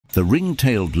The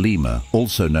ring-tailed lemur,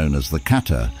 also known as the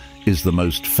kata, is the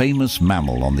most famous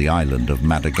mammal on the island of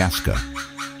Madagascar.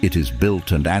 It is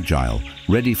built and agile,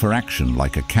 ready for action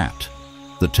like a cat.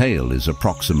 The tail is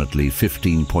approximately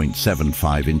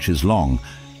 15.75 inches long,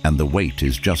 and the weight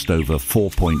is just over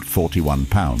 4.41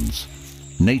 pounds.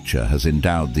 Nature has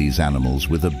endowed these animals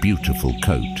with a beautiful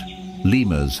coat.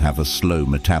 Lemurs have a slow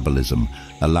metabolism,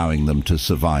 allowing them to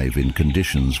survive in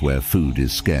conditions where food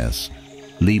is scarce.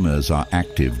 Lemurs are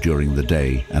active during the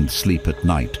day and sleep at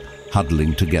night,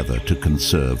 huddling together to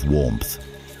conserve warmth.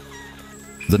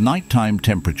 The nighttime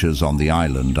temperatures on the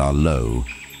island are low,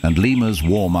 and lemurs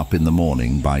warm up in the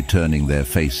morning by turning their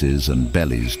faces and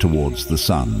bellies towards the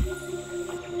sun.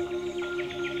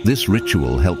 This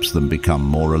ritual helps them become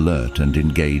more alert and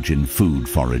engage in food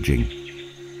foraging.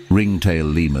 Ringtail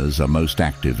lemurs are most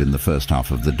active in the first half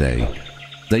of the day.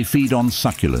 They feed on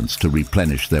succulents to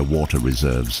replenish their water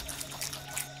reserves.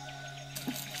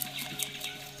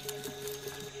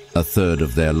 A third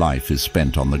of their life is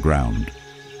spent on the ground.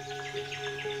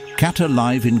 Kata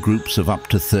live in groups of up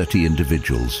to 30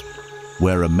 individuals,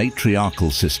 where a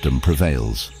matriarchal system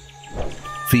prevails.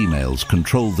 Females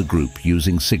control the group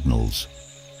using signals.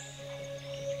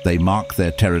 They mark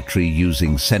their territory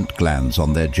using scent glands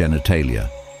on their genitalia,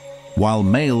 while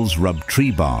males rub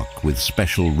tree bark with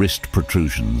special wrist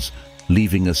protrusions,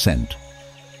 leaving a scent.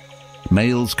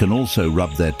 Males can also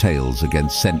rub their tails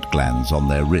against scent glands on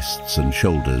their wrists and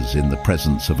shoulders in the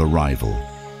presence of a rival.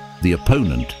 The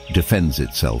opponent defends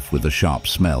itself with a sharp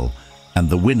smell, and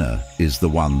the winner is the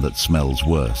one that smells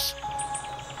worse.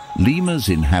 Lemurs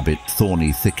inhabit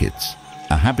thorny thickets,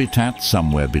 a habitat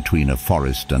somewhere between a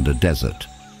forest and a desert.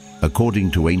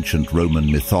 According to ancient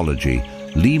Roman mythology,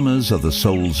 lemurs are the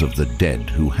souls of the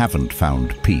dead who haven't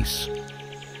found peace.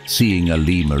 Seeing a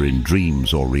lemur in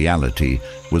dreams or reality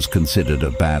was considered a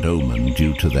bad omen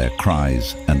due to their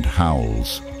cries and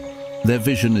howls. Their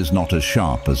vision is not as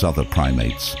sharp as other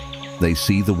primates. They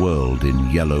see the world in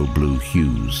yellow-blue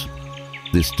hues.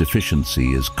 This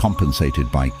deficiency is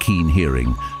compensated by keen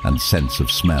hearing and sense of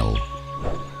smell.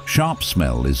 Sharp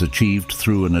smell is achieved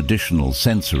through an additional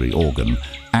sensory organ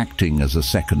acting as a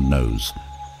second nose,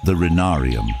 the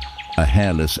rhinarium, a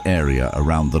hairless area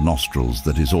around the nostrils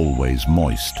that is always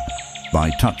moist. By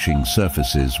touching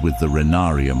surfaces with the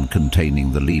rhinarium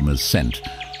containing the lemur's scent,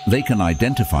 they can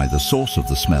identify the source of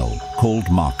the smell, called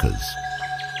markers.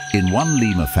 In one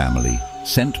lemur family,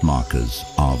 scent markers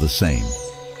are the same.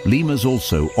 Lemurs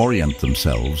also orient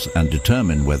themselves and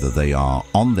determine whether they are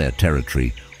on their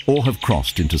territory or have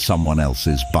crossed into someone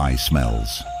else's by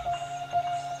smells.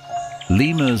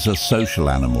 Lemurs are social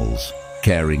animals,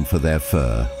 caring for their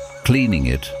fur, cleaning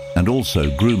it, and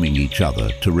also grooming each other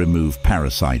to remove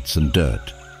parasites and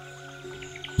dirt.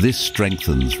 This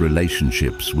strengthens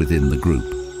relationships within the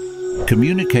group.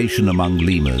 Communication among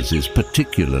lemurs is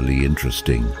particularly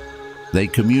interesting. They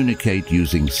communicate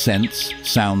using scents,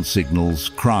 sound signals,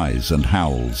 cries, and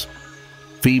howls.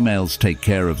 Females take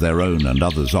care of their own and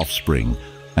others' offspring,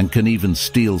 and can even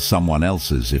steal someone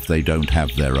else's if they don't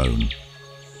have their own.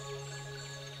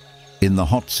 In the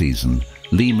hot season,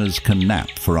 lemurs can nap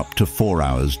for up to 4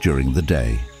 hours during the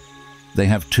day. They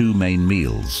have 2 main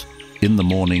meals, in the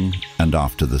morning and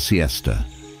after the siesta.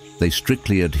 They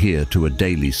strictly adhere to a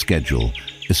daily schedule,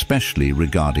 especially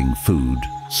regarding food,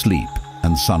 sleep,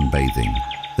 and sunbathing.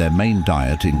 Their main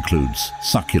diet includes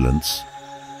succulents,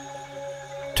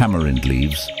 tamarind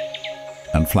leaves,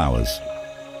 and flowers.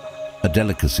 A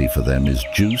delicacy for them is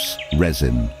juice,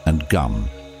 resin, and gum.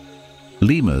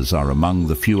 Lemurs are among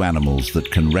the few animals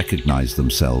that can recognize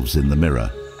themselves in the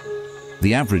mirror.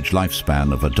 The average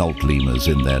lifespan of adult lemurs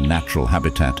in their natural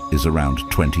habitat is around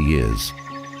 20 years.